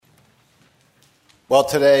Well,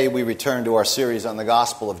 today we return to our series on the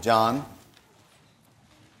Gospel of John.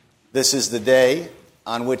 This is the day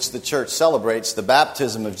on which the church celebrates the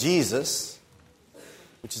baptism of Jesus,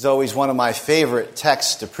 which is always one of my favorite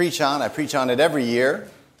texts to preach on. I preach on it every year.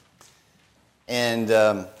 And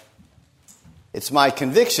it's my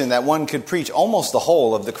conviction that one could preach almost the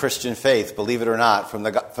whole of the Christian faith, believe it or not, from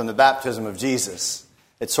the baptism of Jesus.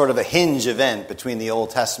 It's sort of a hinge event between the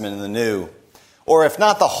Old Testament and the New. Or if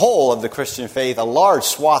not the whole of the Christian faith, a large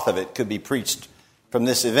swath of it could be preached from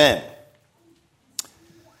this event.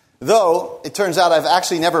 Though, it turns out I've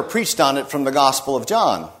actually never preached on it from the Gospel of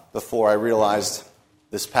John before, I realized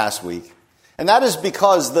this past week. And that is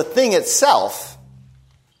because the thing itself,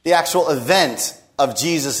 the actual event of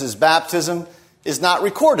Jesus' baptism, is not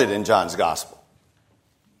recorded in John's Gospel.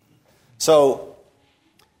 So,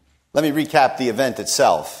 let me recap the event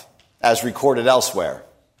itself as recorded elsewhere.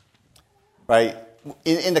 Right?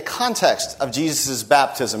 In the context of Jesus'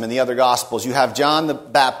 baptism in the other Gospels, you have John the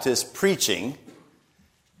Baptist preaching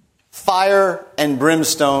fire and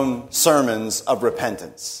brimstone sermons of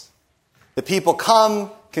repentance. The people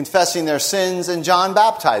come confessing their sins, and John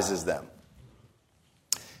baptizes them.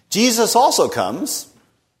 Jesus also comes,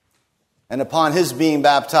 and upon his being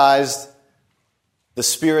baptized, the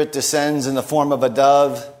Spirit descends in the form of a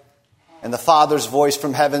dove, and the Father's voice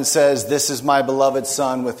from heaven says, "This is my beloved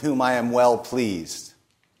Son with whom I am well pleased."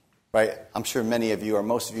 Right? I'm sure many of you, or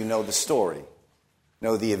most of you, know the story,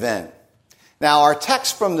 know the event. Now, our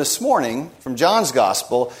text from this morning, from John's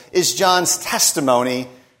Gospel, is John's testimony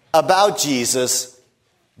about Jesus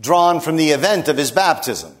drawn from the event of his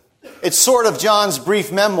baptism. It's sort of John's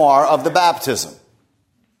brief memoir of the baptism.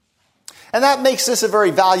 And that makes this a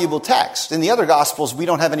very valuable text. In the other Gospels, we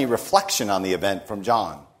don't have any reflection on the event from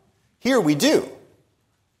John. Here we do.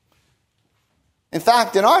 In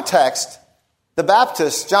fact, in our text,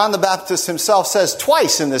 John the Baptist himself says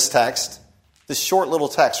twice in this text, this short little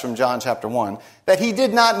text from John chapter 1, that he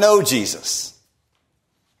did not know Jesus.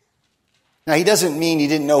 Now, he doesn't mean he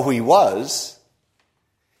didn't know who he was.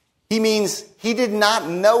 He means he did not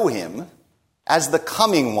know him as the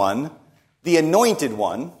coming one, the anointed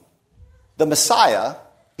one, the Messiah.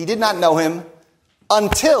 He did not know him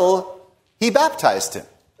until he baptized him.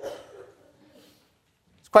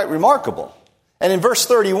 Quite remarkable. And in verse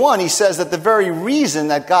 31, he says that the very reason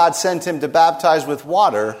that God sent him to baptize with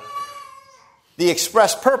water, the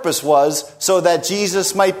express purpose was so that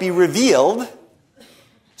Jesus might be revealed,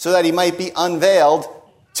 so that he might be unveiled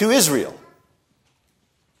to Israel.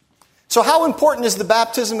 So how important is the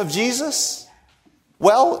baptism of Jesus?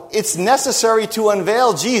 Well, it's necessary to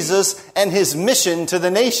unveil Jesus and his mission to the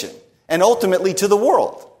nation, and ultimately to the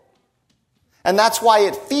world. And that's why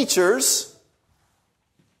it features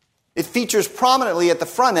prominently at the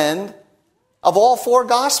front end of all four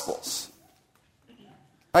Gospels.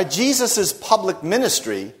 Right? Jesus' public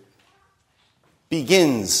ministry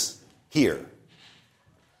begins here.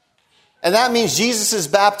 And that means Jesus'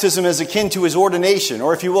 baptism is akin to his ordination,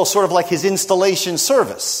 or if you will, sort of like his installation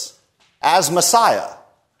service as Messiah.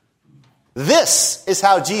 This is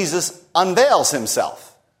how Jesus unveils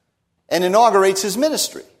himself and inaugurates his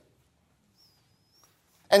ministry.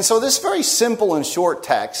 And so this very simple and short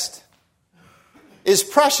text is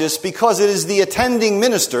precious because it is the attending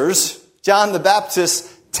minister's, John the Baptist's,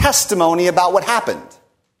 testimony about what happened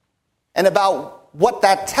and about what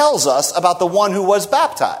that tells us about the one who was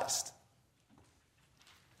baptized.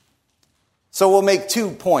 So we'll make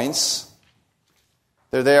 2 points.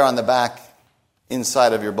 They're there on the back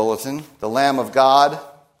inside of your bulletin. The Lamb of God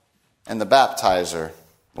and the baptizer.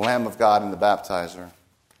 The Lamb of God and the baptizer.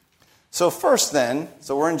 So first then,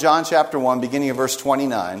 we're in John chapter 1, beginning of verse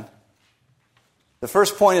 29. The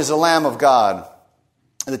first point is the Lamb of God.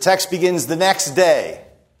 The text begins the next day.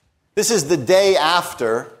 This is the day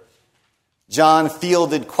after John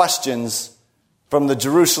fielded questions from the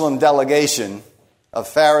Jerusalem delegation of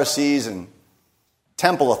Pharisees and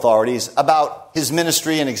temple authorities about his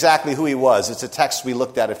ministry and exactly who he was. It's a text we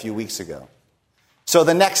looked at a few weeks ago. So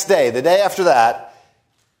the next day, the day after that,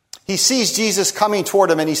 he sees Jesus coming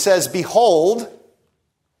toward him and he says, "Behold,"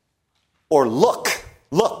 or look,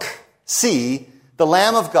 see, the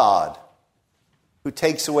Lamb of God who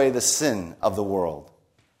takes away the sin of the world.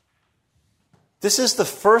 This is the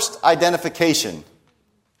first identification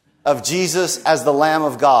of Jesus as the Lamb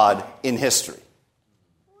of God in history.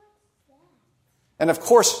 And of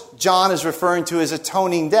course, John is referring to his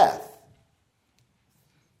atoning death.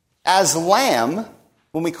 As Lamb,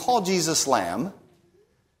 when we call Jesus Lamb,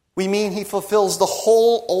 we mean he fulfills the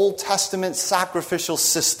whole Old Testament sacrificial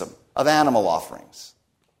system of animal offerings.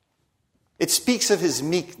 It speaks of his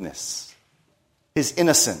meekness, his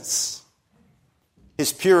innocence,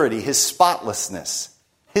 his purity, his spotlessness,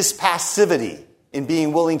 his passivity in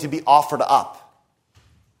being willing to be offered up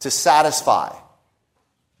to satisfy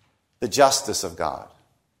the justice of God.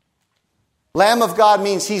 Lamb of God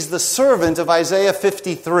means he's the servant of Isaiah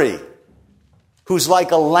 53, who's like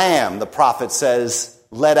a lamb, the prophet says,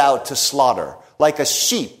 led out to slaughter, like a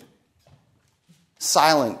sheep,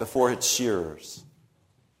 silent before its shearers.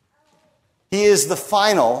 He is the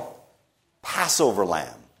final Passover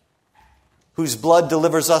lamb, whose blood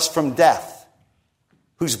delivers us from death,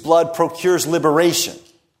 whose blood procures liberation.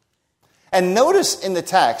 And notice in the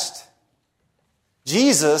text,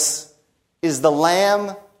 Jesus is the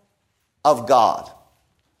Lamb of God,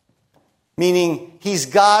 meaning he's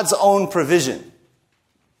God's own provision,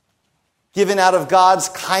 given out of God's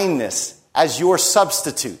kindness as your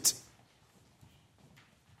substitute.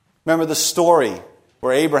 Remember the story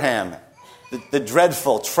where Abraham, the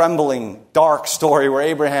dreadful, trembling, dark story where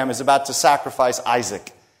Abraham is about to sacrifice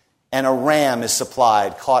Isaac, and a ram is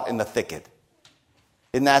supplied, caught in the thicket.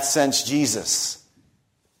 In that sense, Jesus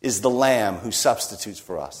is the Lamb who substitutes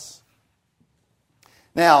for us.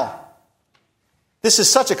 Now, this is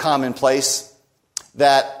such a commonplace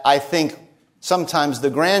that I think sometimes the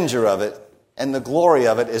grandeur of it and the glory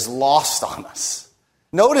of it is lost on us.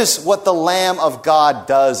 Notice what the Lamb of God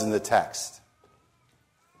does in the text.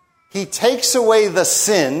 He takes away the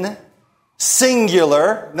sin,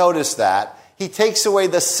 singular, notice that. He takes away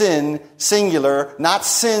the sin, singular, not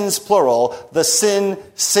sins, plural, the sin,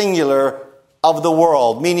 singular, of the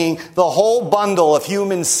world, meaning the whole bundle of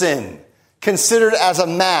human sin, considered as a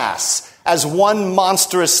mass, as one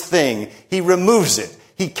monstrous thing. He removes it.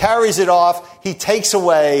 He carries it off. He takes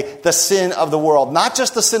away the sin of the world. Not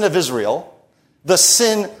just the sin of Israel, the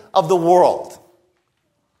sin of the world.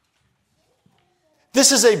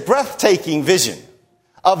 This is a breathtaking vision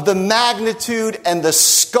of the magnitude and the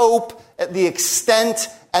scope, the extent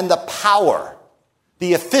and the power,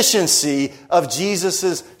 the efficiency of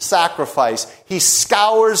Jesus' sacrifice. He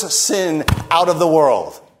scours sin out of the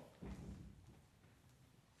world.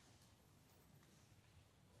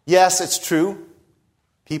 Yes, it's true.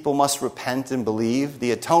 People must repent and believe.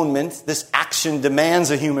 The atonement, this action demands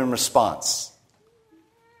a human response.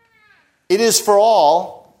 It is for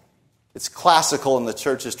all. It's classical in the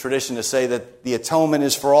church's tradition to say that the atonement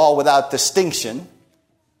is for all without distinction.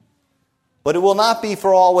 But it will not be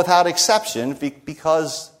for all without exception,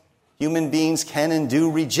 because human beings can and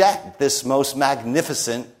do reject this most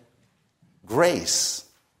magnificent grace.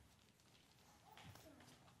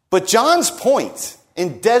 But John's point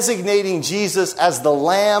in designating Jesus as the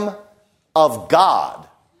Lamb of God,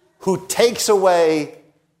 who takes away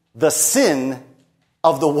the sin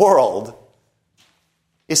of the world,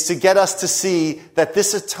 is to get us to see that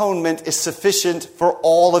this atonement is sufficient for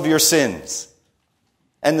all of your sins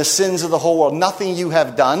and the sins of the whole world. Nothing you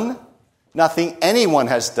have done, nothing anyone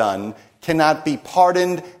has done, cannot be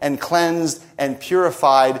pardoned and cleansed and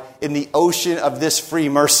purified in the ocean of this free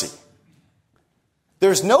mercy.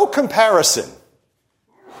 There's no comparison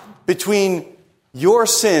between your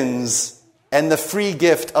sins and the free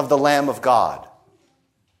gift of the Lamb of God.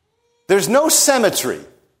 There's no symmetry.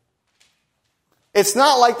 It's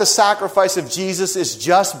not like the sacrifice of Jesus is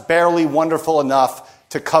just barely wonderful enough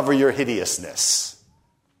to cover your hideousness.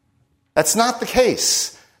 That's not the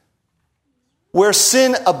case. Where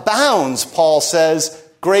sin abounds, Paul says,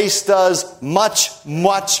 grace does much,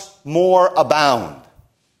 much more abound.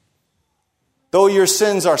 Though your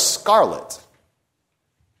sins are scarlet,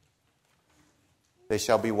 they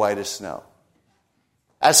shall be white as snow.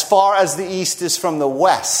 As far as the east is from the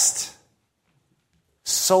west,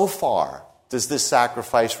 so far does this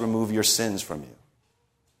sacrifice remove your sins from you.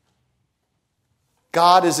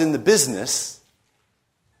 God is in the business.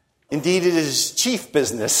 Indeed, it is his chief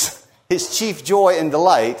business, his chief joy and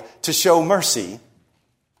delight, to show mercy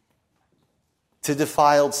to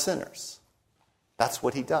defiled sinners. That's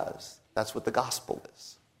what he does. That's what the gospel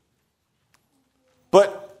is.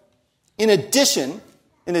 But in addition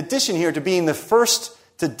here to being the first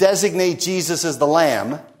to designate Jesus as the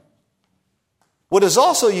Lamb, what is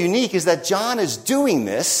also unique is that John is doing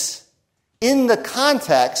this in the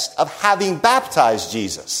context of having baptized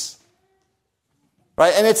Jesus.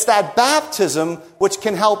 Right? And it's that baptism which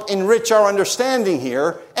can help enrich our understanding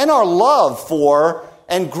here and our love for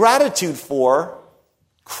and gratitude for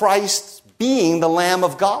Christ being the Lamb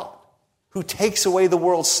of God who takes away the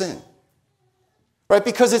world's sin. Right?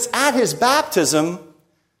 Because it's at his baptism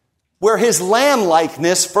where his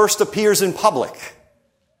lamb-likeness first appears in public.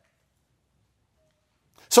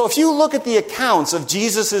 So if you look at the accounts of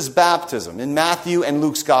Jesus' baptism in Matthew and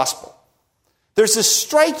Luke's gospel, there's this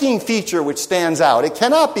striking feature which stands out. It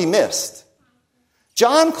cannot be missed.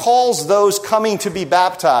 John calls those coming to be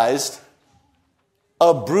baptized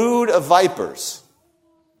a brood of vipers.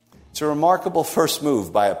 It's a remarkable first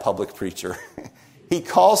move by a public preacher. He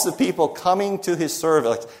calls the people coming to his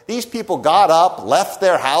service. These people got up, left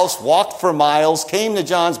their house, walked for miles, came to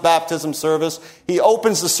John's baptism service. He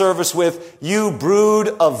opens the service with, "You brood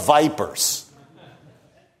of vipers."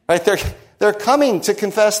 Right? They're coming to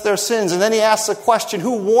confess their sins. And then he asks a question,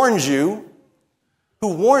 who warned you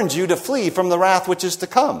to flee from the wrath which is to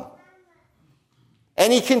come?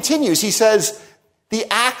 And he continues. He says, the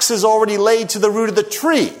axe is already laid to the root of the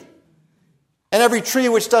tree. And every tree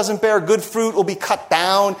which doesn't bear good fruit will be cut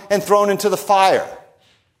down and thrown into the fire.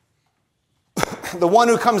 The one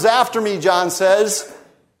who comes after me, John says,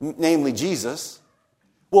 namely Jesus,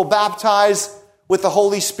 will baptize with the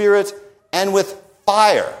Holy Spirit and with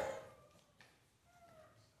fire.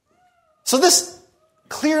 So this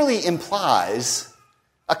clearly implies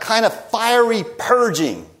a kind of fiery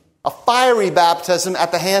purging, a fiery baptism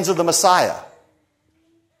at the hands of the Messiah.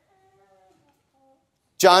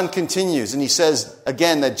 John continues, and he says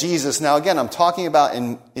again that Jesus, now again, I'm talking about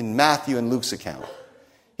in Matthew and Luke's account.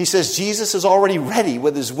 He says Jesus is already ready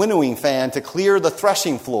with his winnowing fan to clear the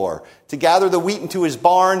threshing floor, to gather the wheat into his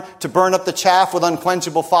barn, to burn up the chaff with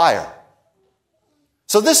unquenchable fire.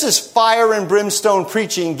 So this is fire and brimstone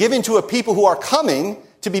preaching given to a people who are coming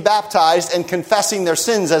to be baptized and confessing their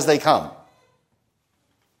sins as they come.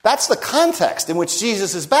 That's the context in which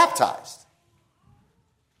Jesus is baptized.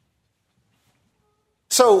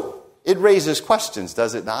 So it raises questions,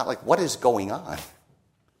 does it not? Like, what is going on?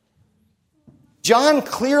 John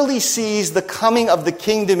clearly sees the coming of the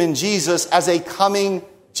kingdom in Jesus as a coming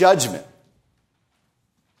judgment.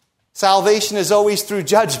 Salvation is always through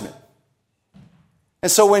judgment.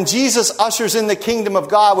 And so when Jesus ushers in the kingdom of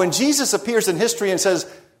God, when Jesus appears in history and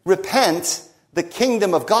says, repent, the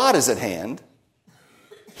kingdom of God is at hand,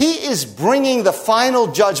 he is bringing the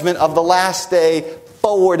final judgment of the last day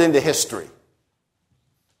forward into history.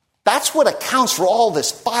 That's what accounts for all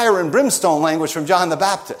this fire and brimstone language from John the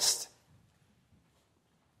Baptist.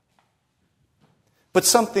 But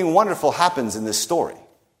something wonderful happens in this story.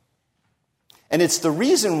 And it's the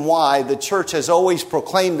reason why the church has always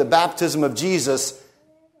proclaimed the baptism of Jesus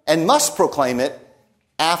and must proclaim it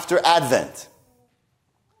after Advent.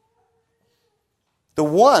 The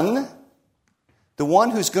one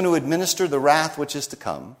who's going to administer the wrath which is to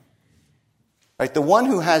come, right? The one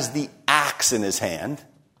who has the axe in his hand,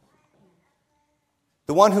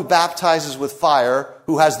 the one who baptizes with fire,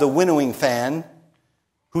 who has the winnowing fan,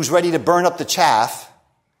 who's ready to burn up the chaff,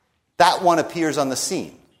 that one appears on the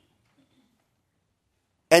scene.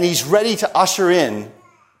 And he's ready to usher in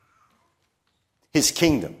his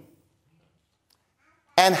kingdom.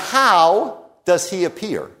 And how does he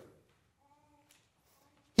appear?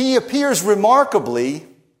 He appears remarkably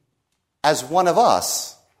as one of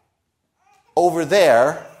us over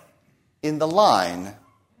there in the line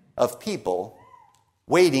of people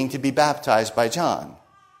waiting to be baptized by John.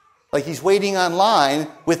 Like he's waiting online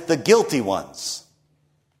with the guilty ones,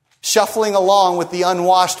 shuffling along with the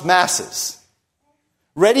unwashed masses,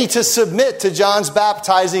 ready to submit to John's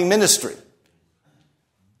baptizing ministry.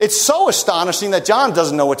 It's so astonishing that John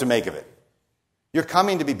doesn't know what to make of it. You're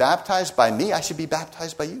coming to be baptized by me? I should be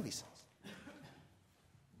baptized by you, he says.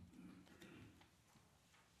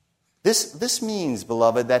 This means,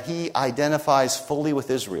 beloved, that he identifies fully with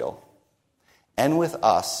Israel and with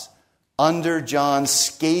us under John's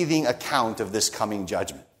scathing account of this coming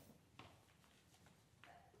judgment.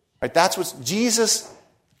 Right? That's what Jesus,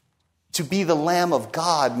 to be the Lamb of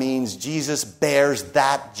God, means Jesus bears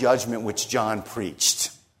that judgment which John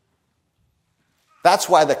preached. That's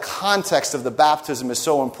why the context of the baptism is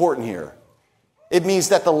so important here. It means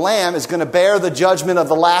that the Lamb is going to bear the judgment of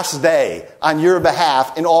the last day on your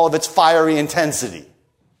behalf in all of its fiery intensity.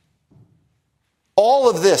 All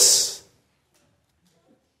of this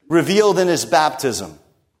revealed in his baptism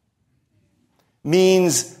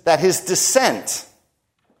means that his descent,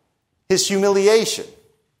 his humiliation,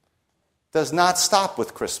 does not stop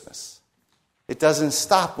with Christmas. It doesn't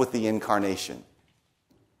stop with the incarnation.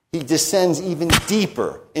 He descends even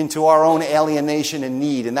deeper into our own alienation and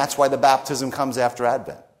need, and that's why the baptism comes after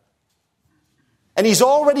Advent. And he's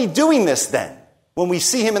already doing this then, when we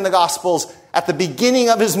see him in the Gospels at the beginning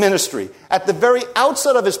of his ministry. At the very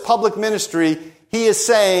outset of his public ministry, he is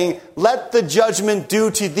saying, let the judgment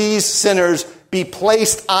due to these sinners be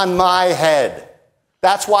placed on my head.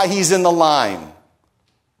 That's why he's in the line.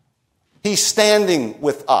 He's standing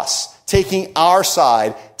with us, taking our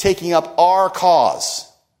side, taking up our cause.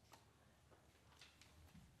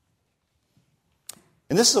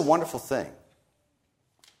 And this is a wonderful thing.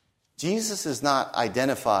 Jesus is not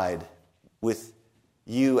identified with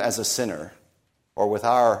you as a sinner or with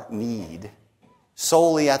our need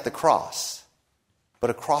solely at the cross, but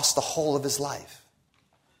across the whole of his life.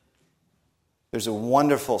 There's a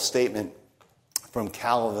wonderful statement from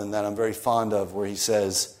Calvin that I'm very fond of where he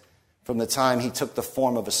says, from the time he took the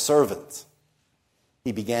form of a servant,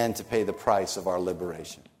 he began to pay the price of our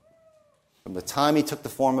liberation. From the time he took the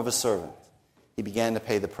form of a servant, he began to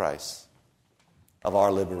pay the price of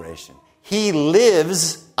our liberation. He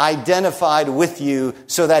lives identified with you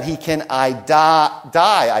so that he can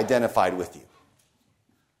die identified with you.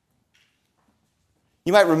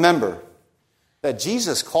 You might remember that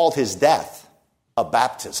Jesus called his death a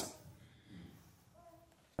baptism.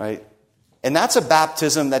 Right? And that's a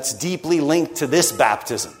baptism that's deeply linked to this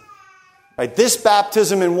baptism. Right? This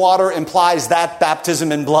baptism in water implies that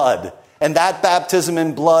baptism in blood. And that baptism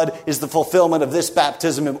in blood is the fulfillment of this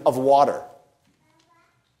baptism of water.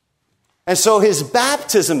 And so his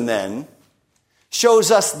baptism then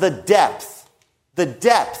shows us the depth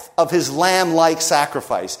of his lamb-like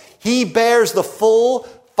sacrifice. He bears the full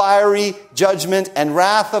fiery judgment and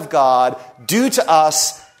wrath of God due to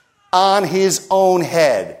us on his own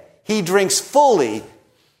head. He drinks fully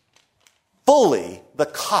the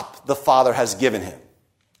cup the Father has given him.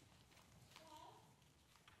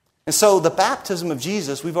 And so the baptism of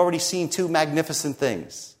Jesus, we've already seen two magnificent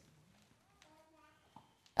things.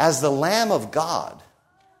 As the Lamb of God,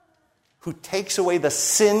 who takes away the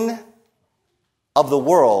sin of the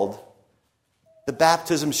world, the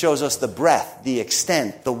baptism shows us the breadth, the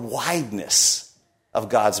extent, the wideness of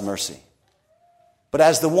God's mercy. But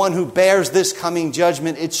as the one who bears this coming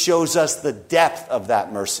judgment, it shows us the depth of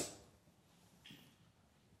that mercy.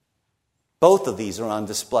 Both of these are on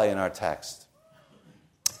display in our text.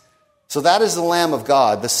 So that is the Lamb of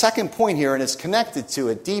God. The second point here, and it's connected to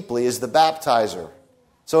it deeply, is the baptizer.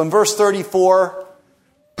 So in verse 34,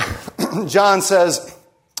 John says,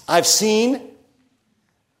 I've seen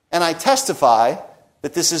and I testify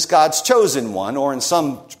that this is God's chosen one, or in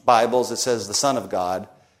some Bibles it says the Son of God.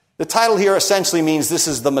 The title here essentially means this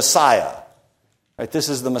is the Messiah. Right? This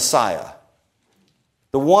is the Messiah.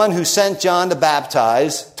 The one who sent John to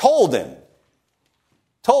baptize told him,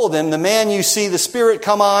 the man you see the Spirit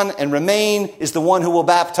come on and remain is the one who will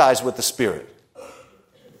baptize with the Spirit.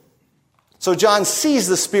 So John sees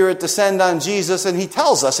the Spirit descend on Jesus, and he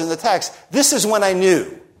tells us in the text, this is when I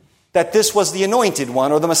knew that this was the anointed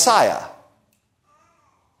one or the Messiah.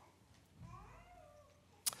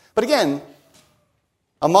 But again,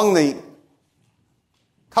 among the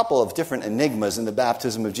couple of different enigmas in the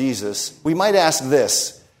baptism of Jesus, we might ask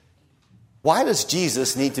this: why does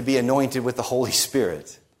Jesus need to be anointed with the Holy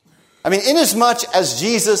Spirit? I mean, inasmuch as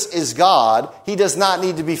Jesus is God, he does not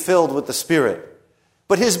need to be filled with the Spirit.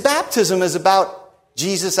 But his baptism is about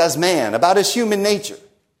Jesus as man, about his human nature.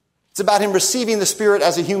 It's about him receiving the Spirit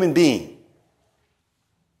as a human being.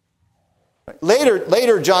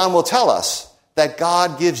 Later, John will tell us that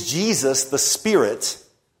God gives Jesus the Spirit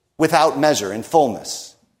without measure, in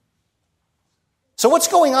fullness. So what's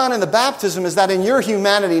going on in the baptism is that in your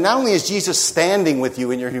humanity, not only is Jesus standing with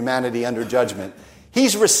you in your humanity under judgment,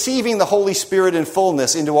 he's receiving the Holy Spirit in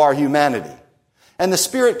fullness into our humanity. And the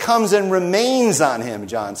Spirit comes and remains on him,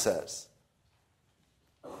 John says.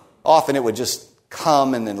 Often it would just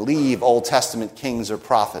come and then leave Old Testament kings or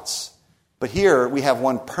prophets. But here we have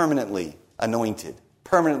one permanently anointed,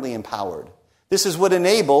 permanently empowered. This is what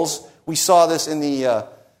enables, we saw this in the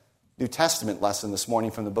New Testament lesson this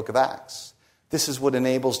morning from the book of Acts. This is what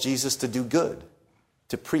enables Jesus to do good,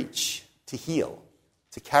 to preach, to heal,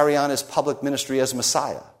 to carry on his public ministry as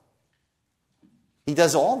Messiah. He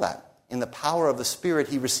does all that in the power of the Spirit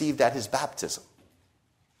he received at his baptism.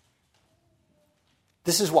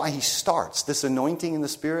 This is why he starts. This anointing in the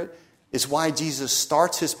Spirit is why Jesus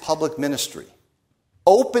starts his public ministry,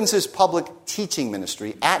 opens his public teaching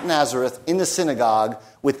ministry at Nazareth in the synagogue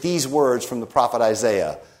with these words from the prophet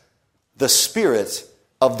Isaiah: "The Spirit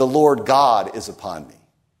of the Lord God is upon me,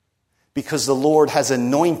 because the Lord has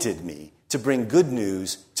anointed me to bring good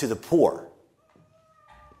news to the poor."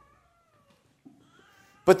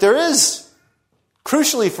 But there is,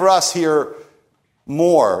 crucially for us here,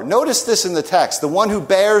 more. Notice this in the text. The one who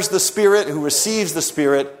bears the Spirit, who receives the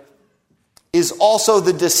Spirit, is also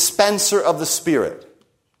the dispenser of the Spirit.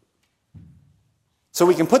 So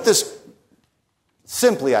we can put this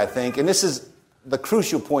simply, I think, and this is the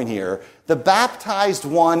crucial point here. The baptized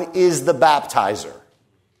one is the baptizer.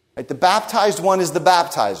 Right? The baptized one is the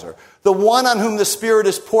baptizer. The one on whom the Spirit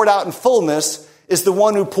is poured out in fullness is the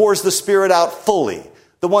one who pours the Spirit out fully.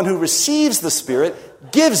 The one who receives the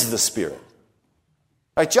Spirit gives the Spirit.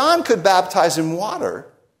 Right? John could baptize in water,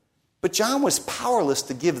 But John was powerless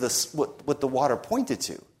to give this what the water pointed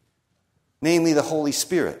to, namely the Holy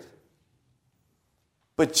Spirit.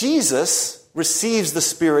 But Jesus receives the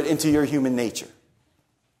Spirit into your human nature.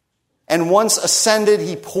 And once ascended,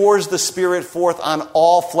 he pours the Spirit forth on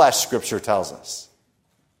all flesh, Scripture tells us.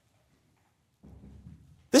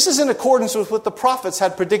 This is in accordance with what the prophets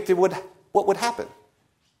had predicted what would happen.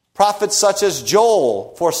 Prophets such as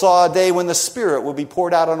Joel foresaw a day when the Spirit would be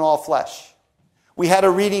poured out on all flesh. We had a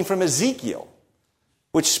reading from Ezekiel,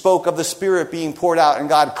 which spoke of the Spirit being poured out and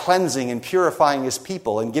God cleansing and purifying his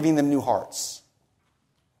people and giving them new hearts.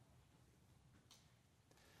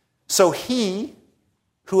 So he,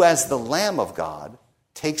 who as the Lamb of God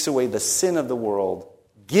takes away the sin of the world,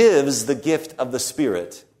 gives the gift of the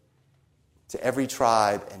Spirit to every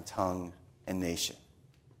tribe and tongue and nation.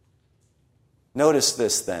 Notice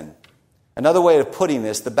this then. Another way of putting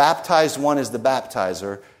this, the baptized one is the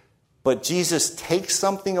baptizer, but Jesus takes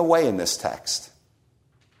something away in this text,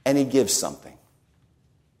 and he gives something.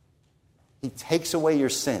 He takes away your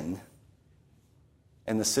sin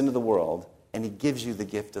and the sin of the world, and he gives you the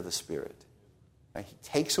gift of the Spirit. Right? He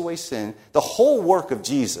takes away sin. The whole work of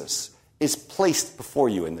Jesus is placed before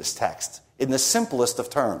you in this text, in the simplest of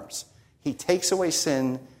terms. He takes away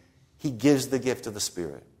sin. He gives the gift of the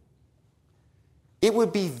Spirit. It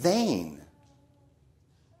would be vain.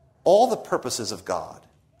 All the purposes of God,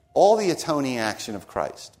 all the atoning action of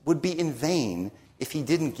Christ would be in vain if he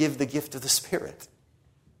didn't give the gift of the Spirit.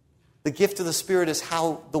 The gift of the Spirit is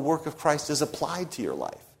how the work of Christ is applied to your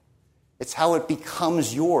life. It's how it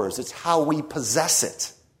becomes yours. It's how we possess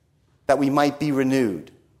it, that we might be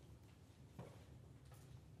renewed.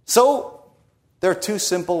 So, there are two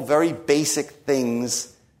simple, very basic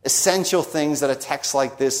things, essential things that a text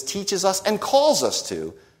like this teaches us and calls us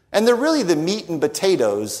to. And they're really the meat and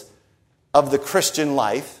potatoes of the Christian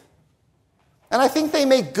life. And I think they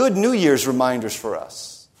make good New Year's reminders for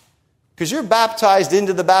us. Because you're baptized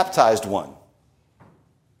into the baptized one.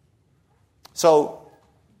 So,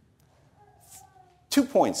 2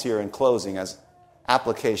 points here in closing as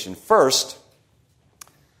application. First,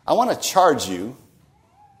 I want to charge you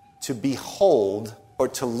to behold or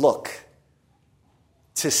to look,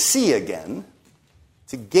 to see again,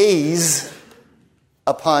 to gaze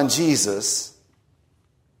upon Jesus,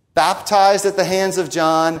 baptized at the hands of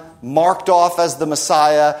John, marked off as the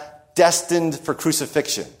Messiah, destined for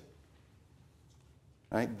crucifixion.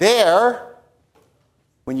 Right? There,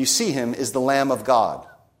 when you see him, is the Lamb of God,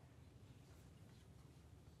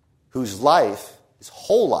 whose life, his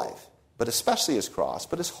whole life, but especially his cross,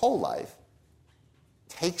 but his whole life,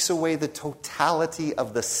 takes away the totality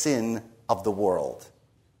of the sin of the world.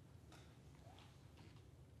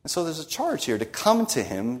 And so there's a charge here to come to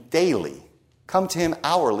him daily, come to him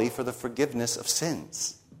hourly for the forgiveness of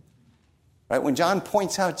sins. Right? When John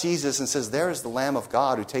points out Jesus and says, there is the Lamb of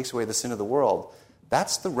God who takes away the sin of the world,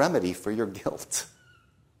 that's the remedy for your guilt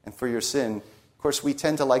and for your sin. Of course, we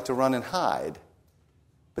tend to like to run and hide.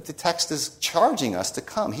 But the text is charging us to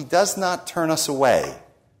come. He does not turn us away.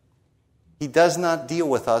 He does not deal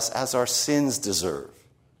with us as our sins deserve.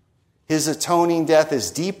 His atoning death is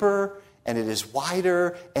deeper, and it is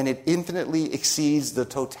wider, and it infinitely exceeds the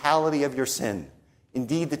totality of your sin.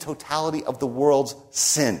 Indeed, the totality of the world's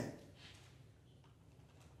sin.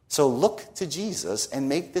 So look to Jesus and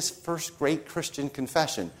make this first great Christian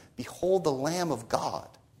confession. Behold the Lamb of God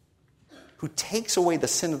who takes away the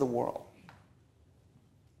sin of the world.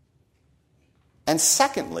 And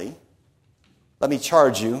secondly, let me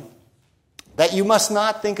charge you that you must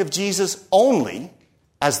not think of Jesus only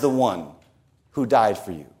as the one who died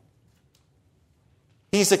for you.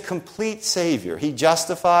 He's a complete Savior. He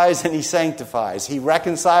justifies and he sanctifies. He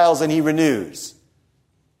reconciles and he renews.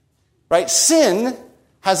 Right? Sin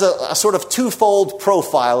has a sort of twofold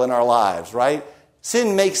profile in our lives, right?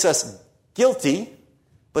 Sin makes us guilty,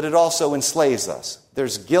 but it also enslaves us.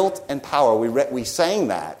 There's guilt and power. We sang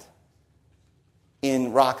that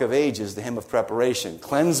in Rock of Ages, the hymn of preparation.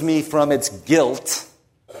 Cleanse me from its guilt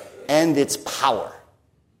and its power.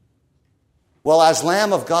 Well, as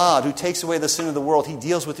Lamb of God who takes away the sin of the world, he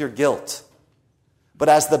deals with your guilt. But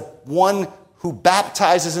as the one who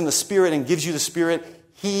baptizes in the Spirit and gives you the Spirit,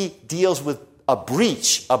 he deals with a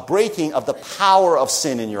breaking of the power of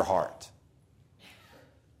sin in your heart.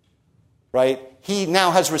 Right? He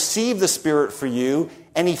now has received the Spirit for you,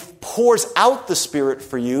 and he pours out the Spirit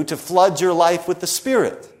for you to flood your life with the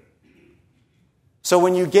Spirit. So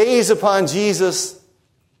when you gaze upon Jesus,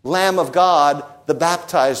 Lamb of God, the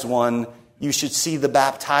baptized one, you should see the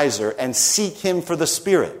baptizer and seek him for the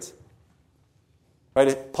Spirit.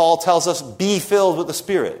 Right? Paul tells us, be filled with the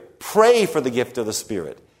Spirit. Pray for the gift of the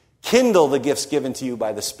Spirit. Kindle the gifts given to you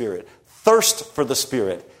by the Spirit. Thirst for the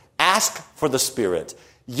Spirit. Ask for the Spirit.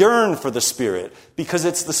 Yearn for the Spirit, because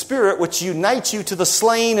it's the Spirit which unites you to the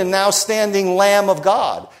slain and now standing Lamb of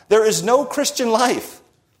God. There is no Christian life,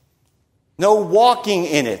 no walking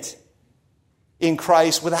in it, in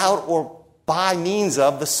Christ, without or by means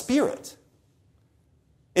of the Spirit.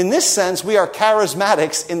 In this sense, we are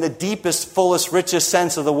charismatics in the deepest, fullest, richest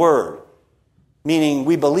sense of the word, meaning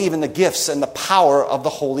we believe in the gifts and the power of the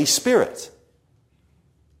Holy Spirit.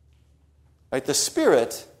 Right? The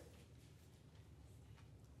Spirit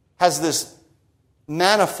has this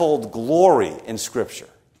manifold glory in Scripture.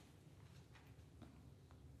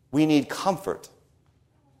 We need comfort.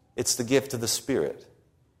 It's the gift of the Spirit.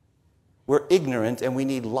 We're ignorant and we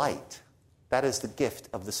need light. That is the gift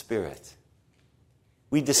of the Spirit.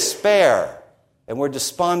 We despair and we're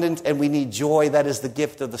despondent and we need joy. That is the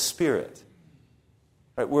gift of the Spirit.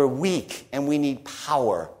 Right? We're weak and we need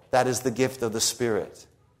power. That is the gift of the Spirit.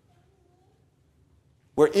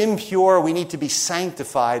 We're impure, we need to be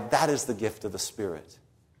sanctified. That is the gift of the Spirit.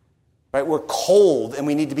 Right? We're cold and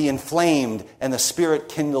we need to be inflamed, and the Spirit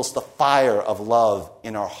kindles the fire of love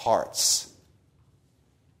in our hearts.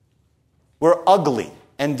 We're ugly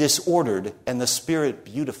and disordered, and the Spirit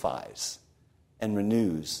beautifies and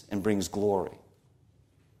renews and brings glory.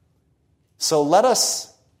 So let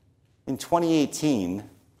us, in 2018,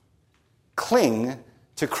 cling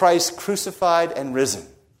to Christ crucified and risen.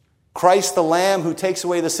 Christ the Lamb who takes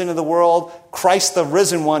away the sin of the world. Christ the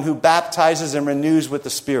risen one who baptizes and renews with the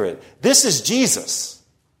Spirit. This is Jesus,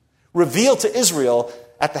 revealed to Israel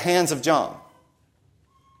at the hands of John.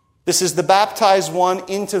 This is the baptized one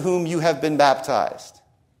into whom you have been baptized.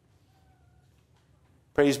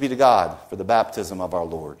 Praise be to God for the baptism of our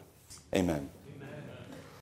Lord. Amen.